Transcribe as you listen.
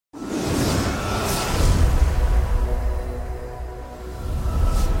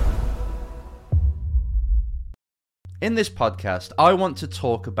In this podcast, I want to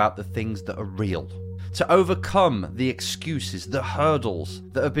talk about the things that are real, to overcome the excuses, the hurdles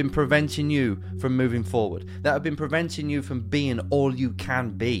that have been preventing you from moving forward, that have been preventing you from being all you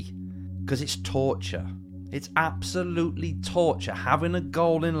can be. Because it's torture. It's absolutely torture having a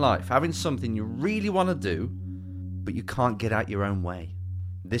goal in life, having something you really want to do, but you can't get out your own way.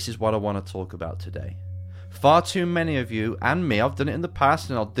 This is what I want to talk about today. Far too many of you, and me, I've done it in the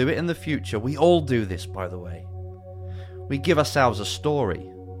past and I'll do it in the future. We all do this, by the way. We give ourselves a story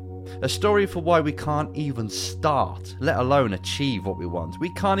for why we can't even start, let alone achieve what we want.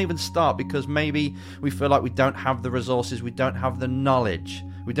 We can't even start because maybe we feel like we don't have the resources, we don't have the knowledge,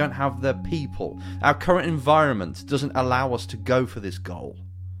 we don't have the people. Our current environment doesn't allow us to go for this goal,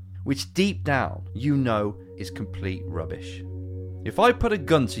 which deep down you know is complete rubbish. If I put a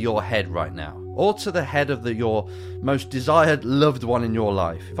gun to your head right now, or to the head of your most desired loved one in your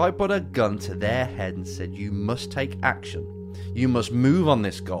life, if I put a gun to their head and said, you must take action, you must move on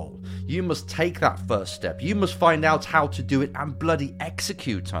this goal, you must take that first step, you must find out how to do it and bloody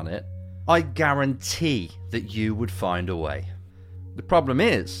execute on it, I guarantee that you would find a way. The problem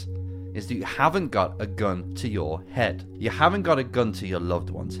is that you haven't got a gun to your head. You haven't got a gun to your loved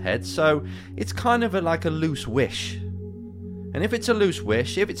one's head, so it's kind of like a loose wish. And if it's a loose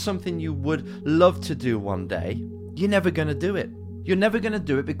wish, if it's something you would love to do one day, you're never going to do it. You're never going to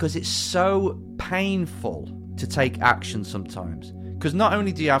do it because it's so painful to take action sometimes. Because not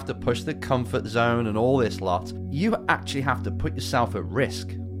only do you have to push the comfort zone and all this lot, you actually have to put yourself at risk.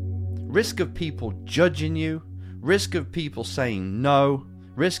 Risk of people judging you, risk of people saying no,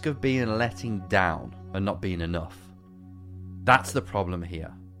 risk of being letting down and not being enough. That's the problem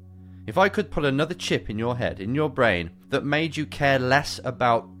here. If I could put another chip in your head, in your brain, that made you care less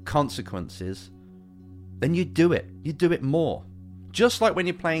about consequences, then you'd do it. You'd do it more. Just like when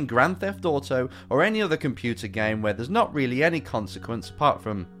you're playing Grand Theft Auto or any other computer game where there's not really any consequence apart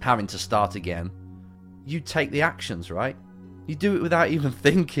from having to start again, you take the actions, right? You do it without even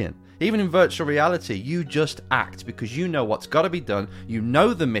thinking. Even in virtual reality, you just act because you know what's got to be done, you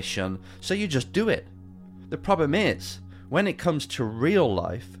know the mission, so you just do it. The problem is, when it comes to real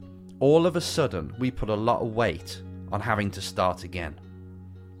life, all of a sudden we put a lot of weight on having to start again.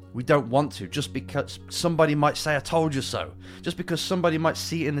 We don't want to, just because somebody might say, I told you so. Just because somebody might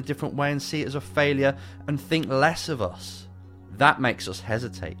see it in a different way and see it as a failure and think less of us. That makes us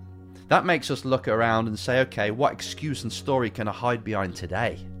hesitate. That makes us look around and say, okay, what excuse and story can I hide behind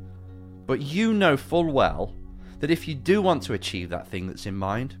today? But you know full well that if you do want to achieve that thing that's in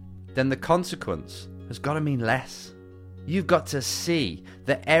mind, then the consequence has got to mean less. You've got to see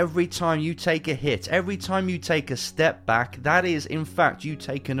that every time you take a hit, every time you take a step back, that is in fact you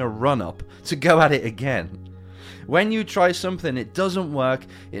taking a run up to go at it again. When you try something, it doesn't work,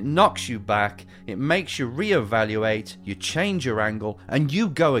 it knocks you back, it makes you reevaluate, you change your angle, and you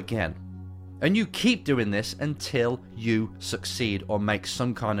go again. And you keep doing this until you succeed or make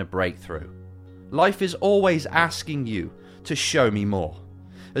some kind of breakthrough. Life is always asking you to show me more.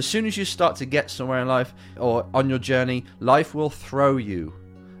 As soon as you start to get somewhere in life or on your journey, life will throw you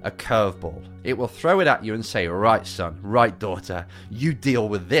a curveball. It will throw it at you and say, right son, right daughter, you deal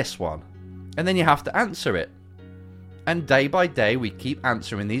with this one. And then you have to answer it. And day by day, we keep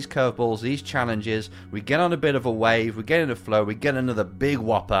answering these curveballs, these challenges. We get on a bit of a wave, we get in a flow, we get another big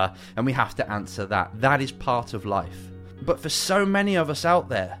whopper, and we have to answer that. That is part of life. But for so many of us out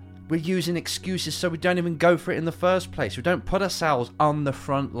there, we're using excuses so we don't even go for it in the first place. We don't put ourselves on the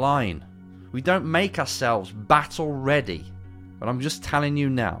front line. We don't make ourselves battle ready. But I'm just telling you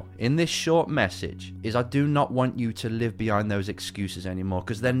now, in this short message, is I do not want you to live behind those excuses anymore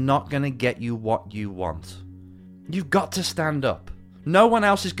because they're not going to get you what you want. You've got to stand up. No one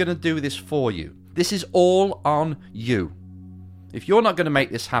else is going to do this for you. This is all on you. If you're not going to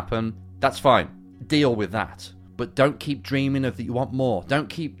make this happen, that's fine. Deal with that. But don't keep dreaming of that you want more. Don't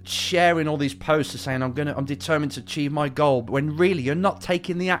keep sharing all these posts saying I'm determined to achieve my goal, when really you're not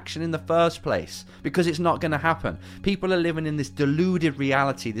taking the action in the first place because it's not going to happen. People are living in this deluded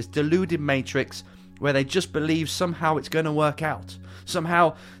reality, this deluded matrix where they just believe somehow it's going to work out.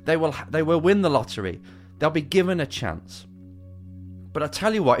 Somehow they will win the lottery. They'll be given a chance. But I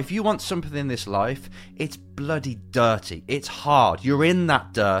tell you what, if you want something in this life, it's bloody dirty. It's hard. You're in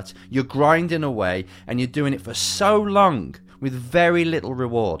that dirt. You're grinding away, and you're doing it for so long with very little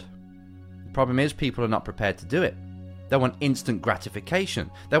reward. The problem is people are not prepared to do it. They want instant gratification.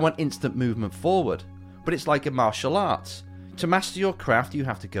 They want instant movement forward. But it's like a martial arts. To master your craft, you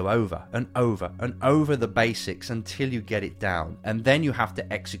have to go over and over and over the basics until you get it down. And then you have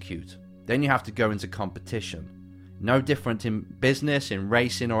to execute. Then you have to go into competition. No different in business, in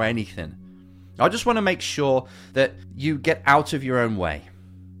racing or anything. I just want to make sure that you get out of your own way.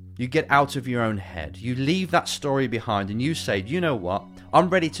 You get out of your own head. You leave that story behind and you say, you know what? I'm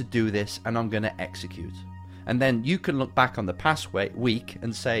ready to do this and I'm going to execute. And then you can look back on the past week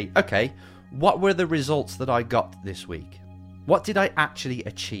and say, okay, what were the results that I got this week? What did I actually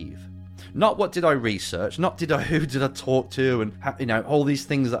achieve? Not what did I research, not who did I talk to, and all these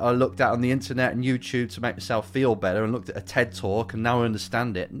things that I looked at on the internet and YouTube to make myself feel better, and looked at a TED talk and now I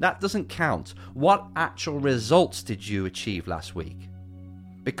understand it. That doesn't count. What actual results did you achieve last week?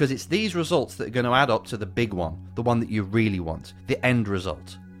 Because it's these results that are going to add up to the big one, the one that you really want, the end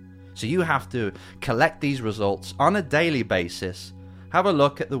result. So you have to collect these results on a daily basis, have a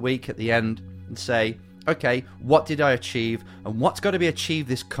look at the week at the end and say, okay, what did I achieve and what's got to be achieved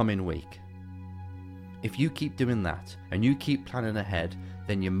this coming week? If you keep doing that and you keep planning ahead,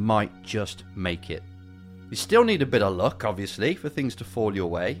 then you might just make it. You still need a bit of luck, obviously, for things to fall your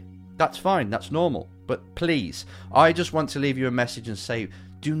way. That's fine, that's normal. But please, I just want to leave you a message and say,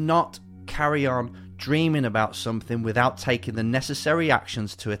 do not carry on dreaming about something without taking the necessary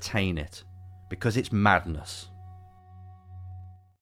actions to attain it, because it's madness.